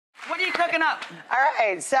you cooking up? All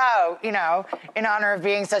right, so, you know, in honor of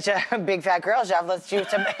being such a big fat grill chef, let's do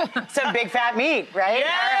some big fat meat, right?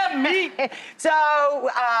 Yeah, meat. So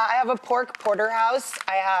I have a pork porterhouse.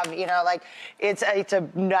 I have, you know, like, it's a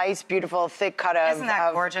nice, beautiful, thick cut of... Isn't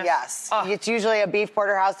that gorgeous? Yes. Oh. It's usually a beef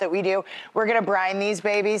porterhouse that we do. We're gonna brine these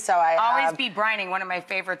babies, so I Always be brining, one of my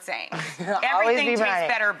favorite sayings. Everything tastes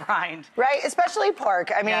better brined. Right, especially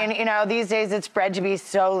pork. I mean, you know, these days it's bred to be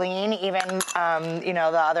so lean, even, you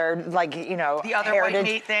know, the other, like, you know, the other heritage, white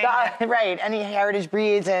meat thing. Right, any heritage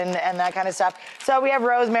breeds and that kind of stuff. So we have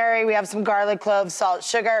rosemary, we have some garlic, cloves, salt,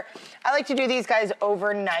 sugar. I like to do these guys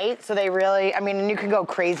overnight, so they really, I mean, and you can go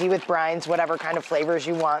crazy with brines, whatever kind of flavors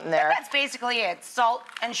you want in there. That's basically it, salt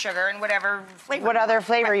and sugar and whatever flavor. What other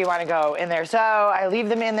flavor you want to go in there. So I leave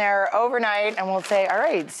them in there overnight, and we'll say, all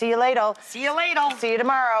right, see you later. See you later. See you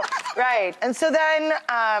tomorrow. Right, and so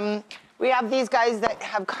then we have these guys that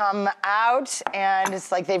have come out, and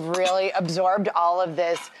it's like they've really absorbed all of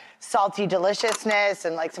this salty deliciousness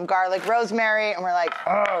and like some garlic, rosemary, and we're like,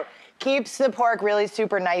 oh, keeps the pork really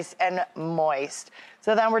super nice and moist.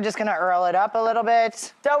 So then we're just gonna earl it up a little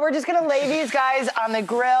bit. So we're just gonna lay these guys on the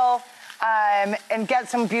grill and get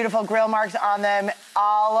some beautiful grill marks on them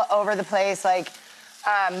all over the place, like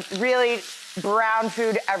really brown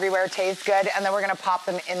food everywhere, tastes good, and then we're gonna pop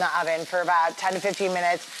them in the oven for about 10 to 15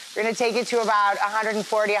 minutes. We're gonna take it to about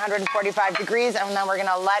 140, 145 degrees, and then we're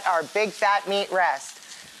gonna let our big fat meat rest.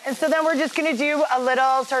 And so then we're just gonna do a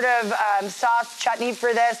little sort of sauce chutney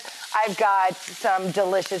for this. I've got some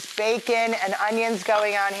delicious bacon and onions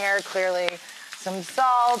going on here, clearly some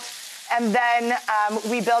salt. And then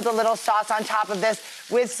we build a little sauce on top of this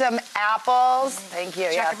with some apples. Thank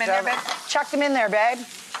you. Chuck them in there, babe. Chuck them in there, babe.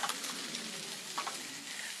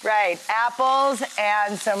 Right, apples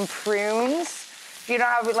and some prunes. If you don't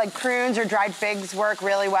have, like, prunes or dried figs work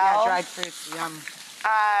really well. Yeah, dried fruits, yum.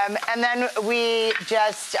 And then we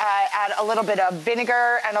just add a little bit of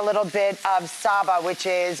vinegar and a little bit of Saba, which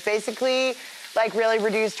is basically like really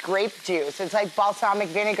reduced grape juice. It's like balsamic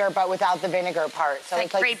vinegar, but without the vinegar part. So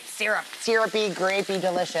it's like grape syrup. Syrupy, grapey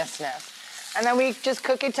deliciousness. And then we just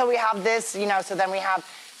cook it till we have this, you know, so then we have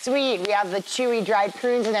sweet, we have the chewy dried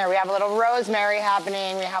prunes in there, we have a little rosemary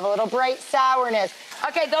happening, we have a little bright sourness.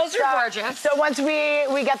 Okay, those are gorgeous. So once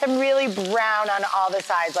we get them really brown on all the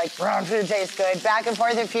sides, like brown food tastes good, back and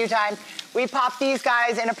forth a few times, we pop these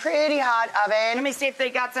guys in a pretty hot oven. Let me see if they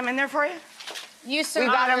got some in there for you. We've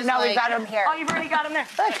got them, no, we've got them here. Oh, you've already got them there.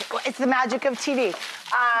 Look, it's the magic of TV.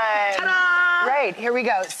 Ta-da! Right, here we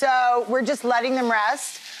go. So we're just letting them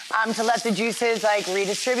rest to let the juices like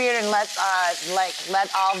redistribute and let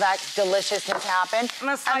all that deliciousness happen. I'm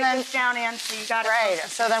gonna slide this down in so you got it. Right,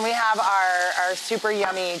 so then we have our super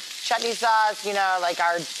yummy chutney sauce, you know, like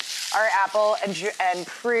our apple and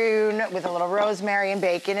prune with a little rosemary and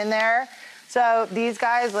bacon in there. So these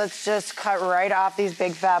guys, let's just cut right off these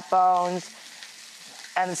big fat bones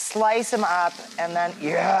and slice them up, and then,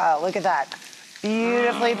 yeah, look at that.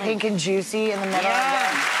 Beautifully pink and juicy in the middle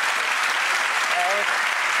again. Right?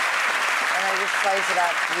 And I just slice it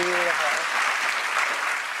up beautifully.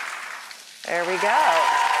 There we go.